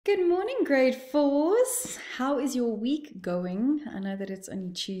morning, grade fours. How is your week going? I know that it's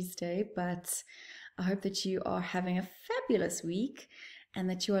only Tuesday, but I hope that you are having a fabulous week and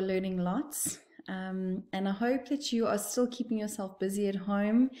that you are learning lots. And I hope that you are still keeping yourself busy at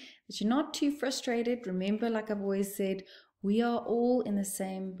home, that you're not too frustrated. Remember, like I've always said, we are all in the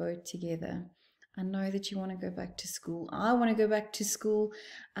same boat together. I know that you want to go back to school. I want to go back to school.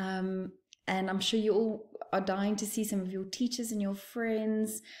 And I'm sure you all are dying to see some of your teachers and your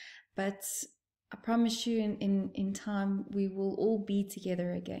friends. But I promise you in time, we will all be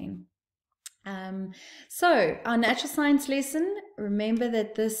together again. So our natural science lesson, remember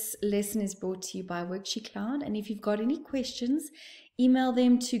that this lesson is brought to you by WorksheetCloud. And if you've got any questions, email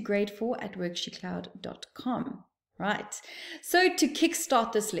them to grade4@worksheetcloud.com. Right. So to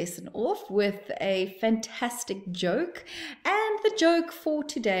kickstart this lesson off with a fantastic joke, and the joke for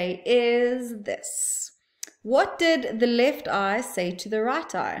today is this. What did the left eye say to the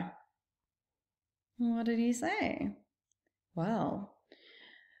right eye? What did he say? Well,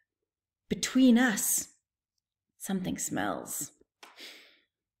 between us, something smells.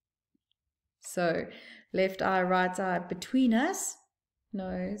 So left eye, right eye, between us,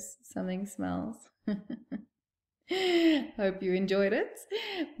 nose, something smells. Hope you enjoyed it.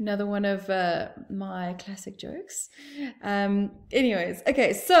 Another one of my classic jokes. Anyways,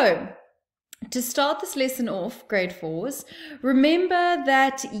 okay, so to start this lesson off, grade fours, remember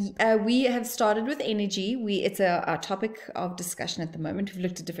that we have started with energy. It's our topic of discussion at the moment. We've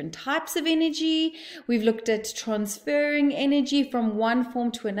looked at different types of energy. We've looked at transferring energy from one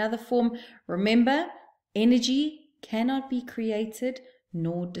form to another form. Remember, energy cannot be created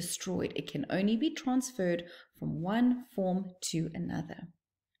nor destroyed. It can only be transferred from one form to another,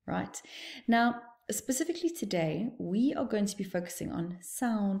 right? Now, specifically today, we are going to be focusing on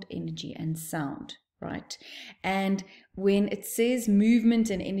sound energy and sound, right? And when it says movement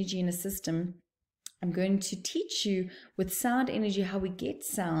and energy in a system, I'm going to teach you with sound energy how we get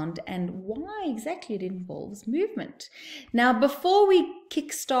sound and why exactly it involves movement. Now, before we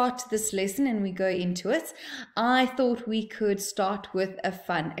kickstart this lesson and we go into it, I thought we could start with a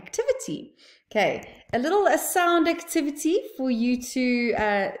fun activity. Okay, a sound activity for you to,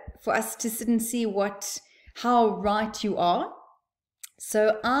 for us to sit and see how right you are.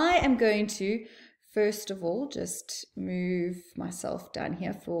 So I am going to, first of all, just move myself down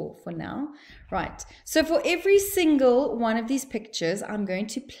here for now. Right, so for every single one of these pictures, I'm going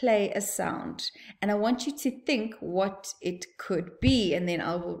to play a sound. And I want you to think what it could be, and then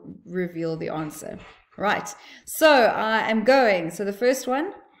I will reveal the answer. Right, so I am going. So the first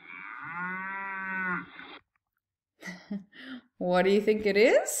one. What do you think it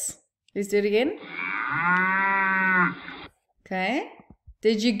is? Let's do it again. Okay,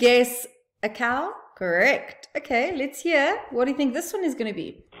 did you guess a cow? Correct. Okay, let's hear. What do you think this one is going to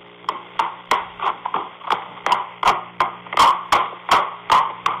be?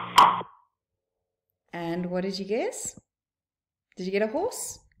 And what did you guess? Did you get a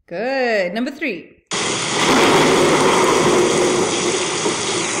horse? Good. Number 3.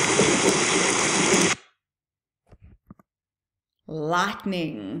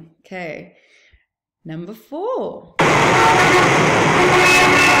 Lightning. Okay. Number 4.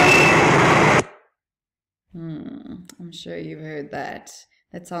 I'm sure you've heard that.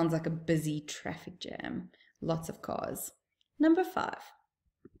 That sounds like a busy traffic jam. Lots of cars. Number 5.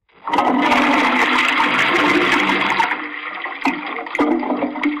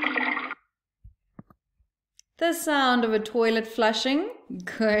 The sound of a toilet flushing.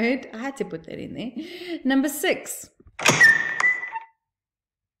 Good. I had to put that in there. Number 6.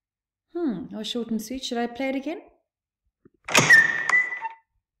 Oh, short and sweet. Should I play it again?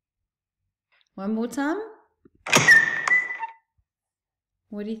 One more time.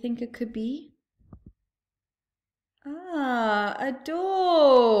 What do you think it could be? Ah, a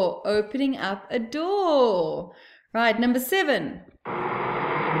door. Opening up a door. Right, number 7.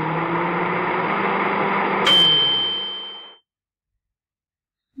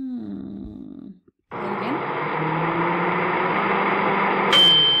 Play it again.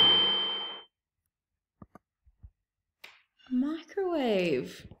 A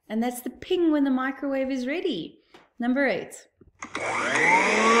microwave. And that's the ping when the microwave is ready. Number 8.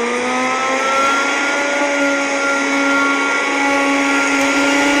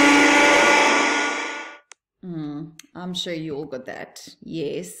 I'm sure you all got that.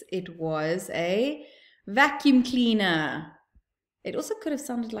 Yes, it was a vacuum cleaner. It also could have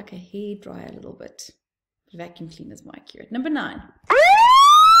sounded like a hairdryer a little bit. Vacuum cleaner is more accurate. Number 9.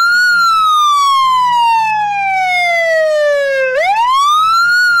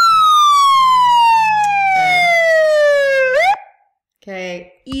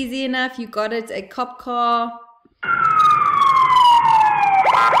 Okay, easy enough. You got it. A cop car.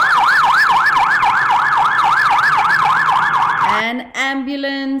 An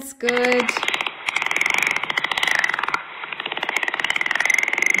ambulance. Good.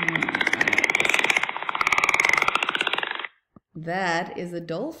 That is a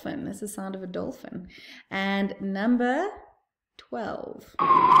dolphin. That's the sound of a dolphin. And number 12.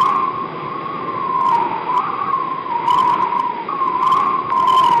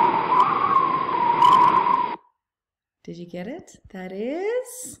 Did you get it? That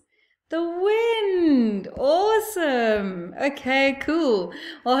is the wind. Awesome. Okay, cool.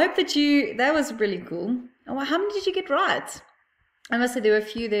 Well, I hope that was really cool. Oh, well, how many did you get right? I must say there were a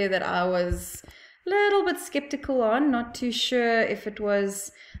few there that I was a little bit skeptical on, not too sure if it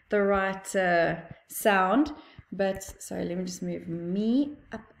was the right sound. But sorry, let me just move me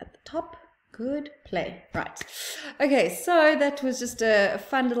up at the top. Good, play. Right. Okay, so that was just a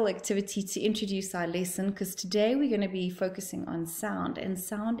fun little activity to introduce our lesson, because today we're going to be focusing on sound and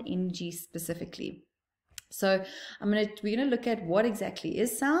sound energy specifically. So we're going to look at what exactly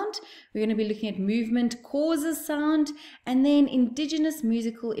is sound. We're going to be looking at movement causes sound, and then indigenous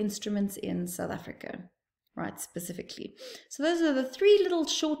musical instruments in South Africa, right, specifically. So those are the 3 little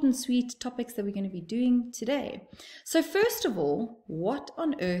short and sweet topics that we're going to be doing today. So first of all, what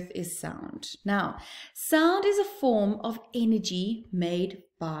on earth is sound? Now, sound is a form of energy made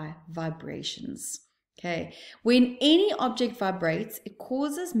by vibrations. Okay, when any object vibrates, it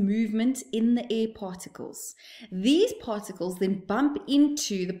causes movement in the air particles. These particles then bump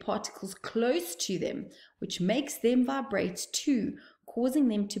into the particles close to them, which makes them vibrate too, causing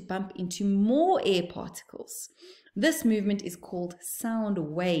them to bump into more air particles. This movement is called sound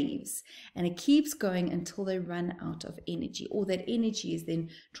waves, and it keeps going until they run out of energy, or that energy is then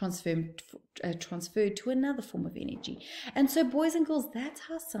transferred to another form of energy. And so, boys and girls, that's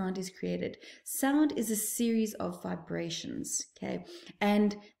how sound is created. Sound is a series of vibrations, okay?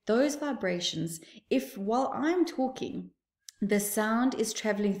 And those vibrations, if while I'm talking, the sound is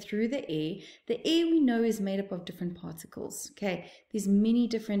traveling through the air we know is made up of different particles, okay? There's many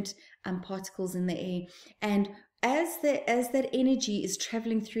different particles in the air, and as that energy is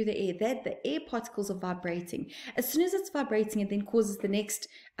traveling through the air, the air particles are vibrating. As soon as it's vibrating, it then causes the next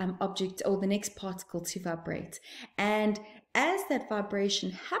object or the next particle to vibrate. And as that vibration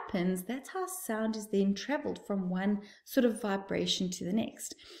happens, that's how sound is then traveled from one sort of vibration to the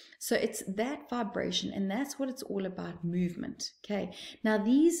next. So it's that vibration, and that's what it's all about, movement. Okay. Now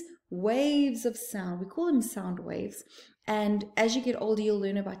these waves of sound, we call them sound waves. And as you get older, you'll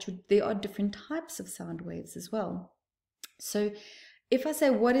learn about there are different types of sound waves as well. So if I say,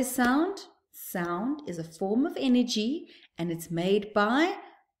 what is sound? Sound is a form of energy, and it's made by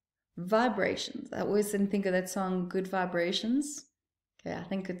vibrations. I always didn't think of that song, Good Vibrations. Okay, I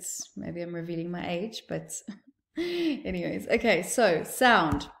think maybe I'm revealing my age, but anyways. Okay, so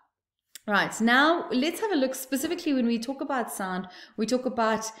sound. Right, now let's have a look specifically. When we talk about sound, we talk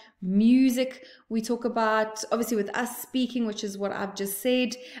about music, we talk about, obviously, with us speaking, which is what I've just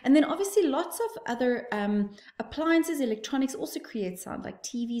said, and then obviously lots of other appliances, electronics also create sound, like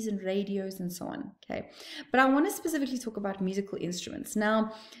TVs and radios and so on, okay? But I want to specifically talk about musical instruments.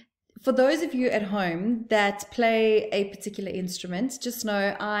 Now, for those of you at home that play a particular instrument, just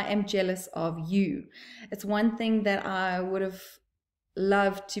know I am jealous of you. It's one thing that I would have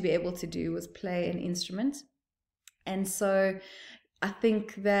loved to be able to do, was play an instrument. And so I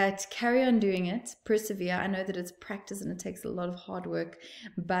think that carry on doing it, persevere. I know that it's practice and it takes a lot of hard work,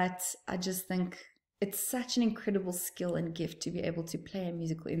 but I just think it's such an incredible skill and gift to be able to play a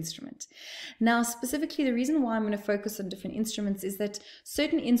musical instrument. Now, specifically, the reason why I'm going to focus on different instruments is that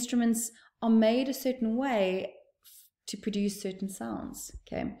certain instruments are made a certain way to produce certain sounds.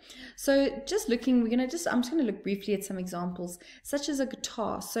 Okay, so just looking, I'm just going to look briefly at some examples, such as a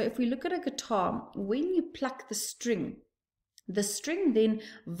guitar. So if we look at a guitar, when you pluck the string then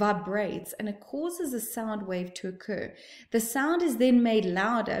vibrates, and it causes a sound wave to occur. The sound is then made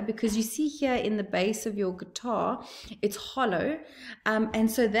louder, because you see here in the base of your guitar, it's hollow,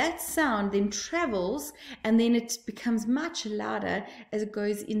 and so that sound then travels, and then it becomes much louder as it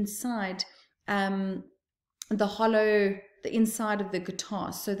goes inside the inside of the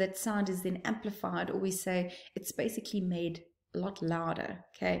guitar. So that sound is then amplified, or we say it's basically made a lot louder.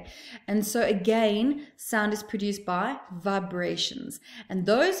 Okay, and so again, sound is produced by vibrations, and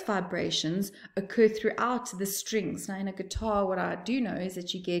those vibrations occur throughout the strings. Now in a guitar, what I do know is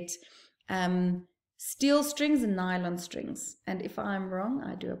that you get steel strings and nylon strings, and if I'm wrong,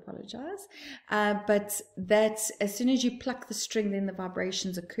 I do apologize, but that as soon as you pluck the string, then the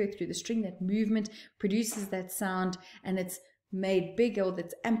vibrations occur through the string. That movement produces that sound, and it's made bigger, or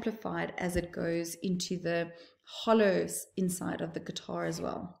that's amplified as it goes into the hollows inside of the guitar as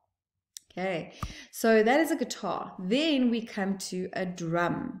well. Okay, so that is a guitar. Then we come to a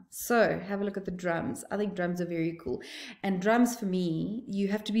drum. So have a look at the drums. I think drums are very cool. And drums, for me, you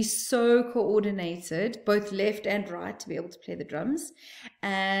have to be so coordinated, both left and right, to be able to play the drums.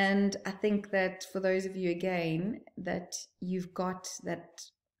 And I think that for those of you, again, that you've got that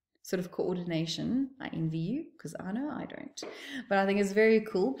sort of coordination, I envy you, because I know I don't, but I think it's very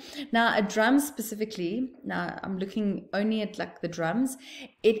cool. Now, a drum specifically, now I'm looking only at like the drums,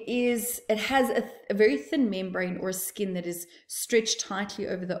 it has a very thin membrane or a skin that is stretched tightly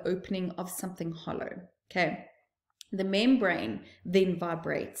over the opening of something hollow. Okay, the membrane then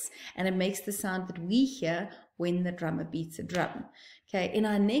vibrates and it makes the sound that we hear when the drummer beats a drum. Okay, in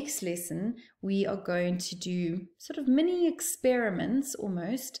our next lesson, we are going to do sort of mini experiments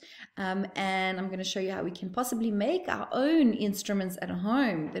almost, and I'm going to show you how we can possibly make our own instruments at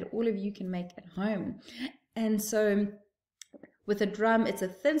home that all of you can make at home. And so with a drum, it's a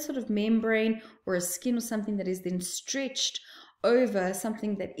thin sort of membrane or a skin or something that is then stretched over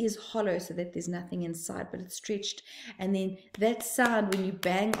something that is hollow so that there's nothing inside, but it's stretched, and then that sound when you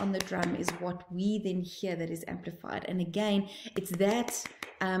bang on the drum is what we then hear that is amplified. And again, it's that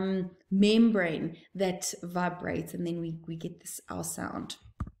membrane that vibrates, and then we get this our sound.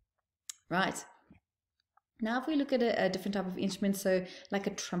 Right, now if we look at a different type of instrument, so like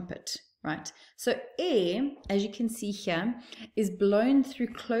a trumpet, right? So air, as you can see here, is blown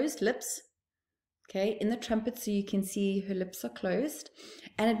through closed lips, okay, in the trumpet, so you can see her lips are closed,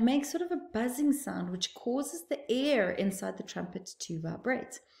 and it makes sort of a buzzing sound which causes the air inside the trumpet to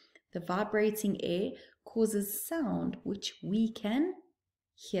vibrate. The vibrating air causes sound which we can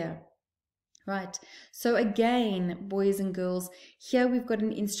hear. Right, so again, boys and girls, here we've got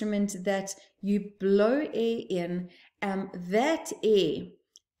an instrument that you blow air in, that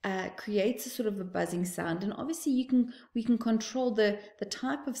air creates a sort of a buzzing sound, and obviously we can control the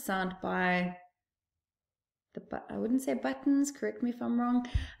type of sound by I wouldn't say buttons, correct me if I'm wrong.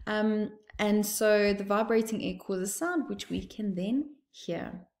 And so the vibrating air causes sound which we can then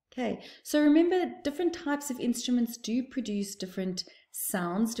hear. Okay, so remember, different types of instruments do produce different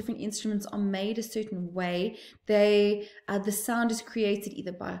sounds. Different instruments are made a certain way. The sound is created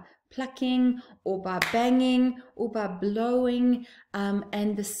either by plucking or by banging or by blowing,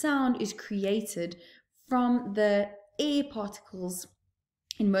 and the sound is created from the air particles.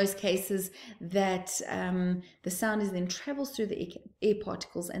 In most cases, that the sound is then travels through the air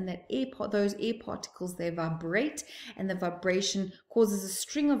particles, and that those air particles, they vibrate, and the vibration causes a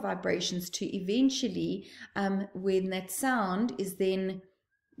string of vibrations to eventually, when that sound is then,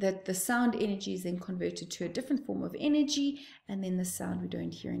 that the sound energy is then converted to a different form of energy, and then the sound we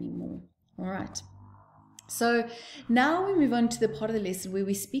don't hear anymore. All right. So now we move on to the part of the lesson where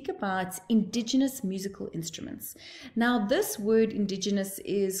we speak about indigenous musical instruments. Now, this word indigenous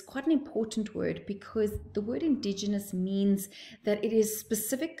is quite an important word, because the word indigenous means that it is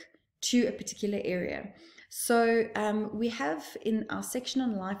specific to a particular area. So we have in our section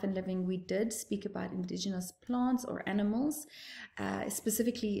on life and living, we did speak about indigenous plants or animals,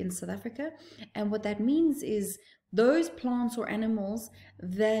 specifically in South Africa. And what that means is those plants or animals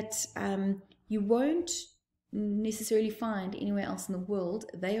that you won't necessarily find anywhere else in the world,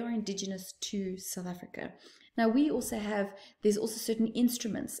 they are indigenous to South Africa. Now we also have, there's also certain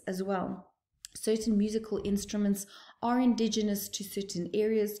instruments as well. Certain musical instruments are indigenous to certain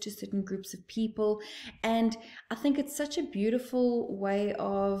areas, to certain groups of people, and I think it's such a beautiful way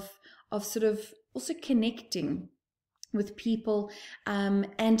of sort of also connecting with people,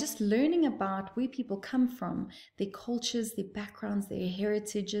 and just learning about where people come from, their cultures, their backgrounds, their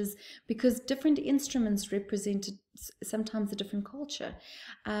heritages, because different instruments represent sometimes a different culture,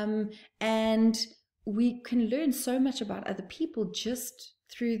 and we can learn so much about other people just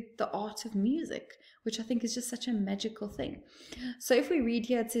through the art of music, which I think is just such a magical thing. So if we read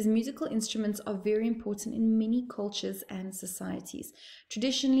here, it says musical instruments are very important in many cultures and societies.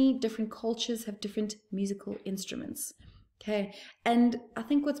 Traditionally, different cultures have different musical instruments. Okay, and I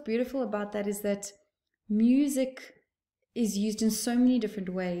think what's beautiful about that is that music is used in so many different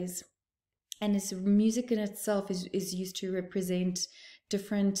ways, and music in itself is used to represent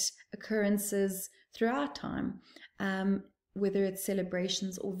different occurrences throughout time, whether it's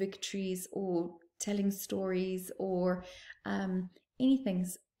celebrations or victories or telling stories or anything.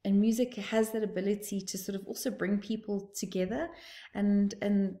 And music has that ability to sort of also bring people together, and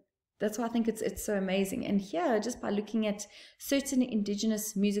that's why I think it's so amazing. And here, just by looking at certain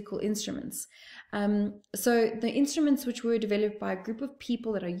indigenous musical instruments, so the instruments which were developed by a group of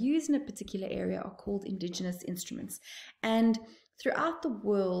people that are used in a particular area are called indigenous instruments. And throughout the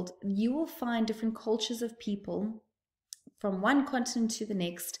world, you will find different cultures of people from one continent to the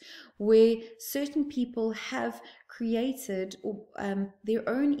next, where certain people have created their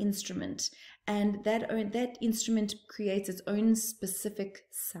own instrument, and that instrument creates its own specific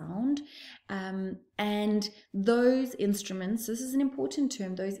sound. And those instruments, this is an important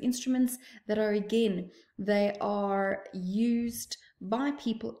term, those instruments that are, again, they are used by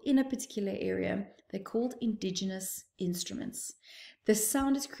people in a particular area, they're called indigenous instruments. The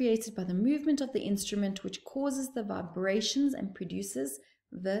sound is created by the movement of the instrument, which causes the vibrations and produces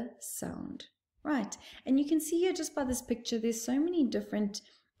the sound. Right, and you can see here just by this picture, there's so many different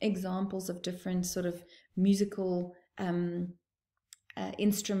examples of different sort of musical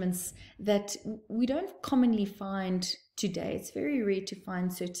instruments that we don't commonly find today. It's very rare to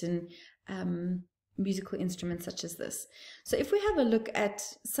find certain musical instruments such as this. So if we have a look at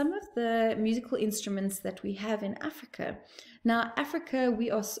some of the musical instruments that we have in Africa. Now, Africa, we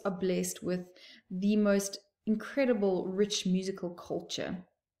are blessed with the most incredible, rich musical culture.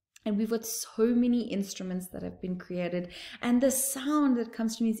 And we've got so many instruments that have been created, and the sound that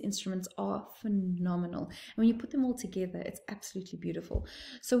comes from these instruments are phenomenal. And when you put them all together, it's absolutely beautiful.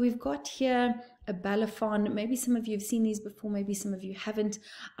 So we've got here a balafon. Maybe some of you have seen these before, maybe some of you haven't.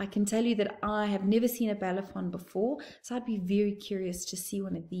 I can tell you that I have never seen a balafon before, so I'd be very curious to see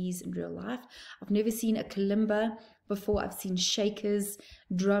one of these in real life. I've never seen a kalimba before. I've seen shakers,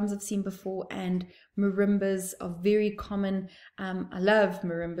 drums I've seen before, and marimbas are very common. I love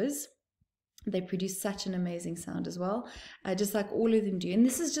marimbas. They produce such an amazing sound as well, just like all of them do. And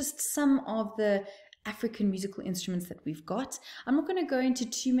this is just some of the African musical instruments that we've got. I'm not going to go into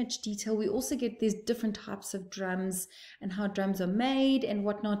too much detail. We also get these different types of drums and how drums are made and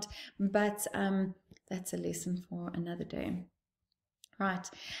whatnot, but that's a lesson for another day. Right,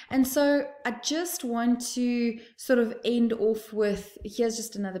 and so I just want to sort of end off with, here's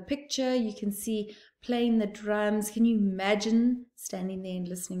just another picture. You can see playing the drums. Can you imagine standing there and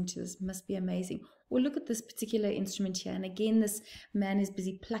listening to this? It must be amazing. Or look at this particular instrument here, and again, this man is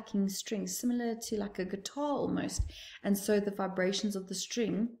busy plucking strings, similar to like a guitar almost. And so the vibrations of the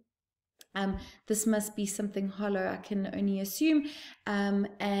string, this must be something hollow, I can only assume,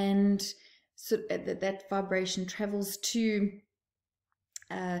 and so that vibration travels to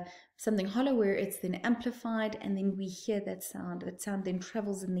something hollow where it's then amplified, and then we hear that sound then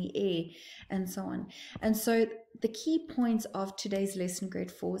travels in the air, and so on. And so the key points of today's lesson,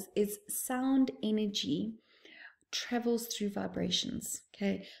 grade 4, is sound energy travels through vibrations.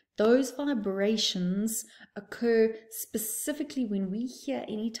 Okay, those vibrations occur specifically when we hear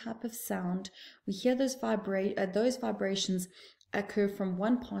any type of sound. We hear those vibrations occur from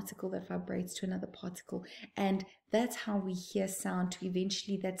one particle that vibrates to another particle, and that's how we hear sound. To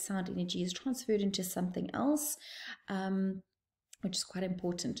eventually that sound energy is transferred into something else, which is quite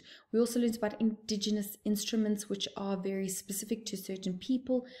important. We also learned about indigenous instruments, which are very specific to certain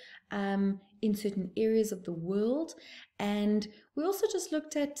people in certain areas of the world. And we also just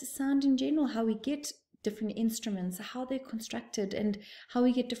looked at sound in general, how we get different instruments, how they're constructed, and how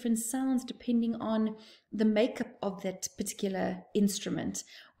we get different sounds depending on the makeup of that particular instrument,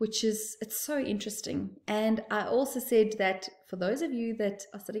 which is, it's so interesting. And I also said that for those of you that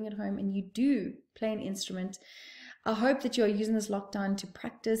are sitting at home and you do play an instrument, I hope that you're using this lockdown to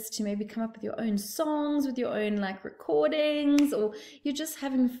practice, to maybe come up with your own songs, with your own like recordings, or you're just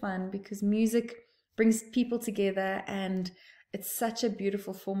having fun, because music brings people together, and it's such a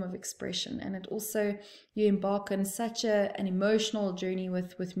beautiful form of expression. And it also, you embark on such an emotional journey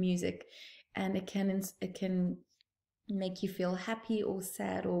with music, and it can make you feel happy or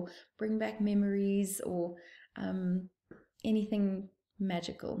sad, or bring back memories, or anything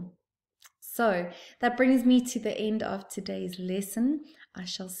magical. So that brings me to the end of today's lesson. I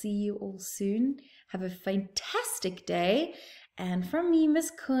shall see you all soon. Have a fantastic day. And from me,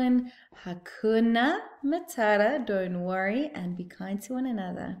 Miss Kun, Hakuna Matata, don't worry, and be kind to one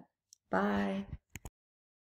another. Bye.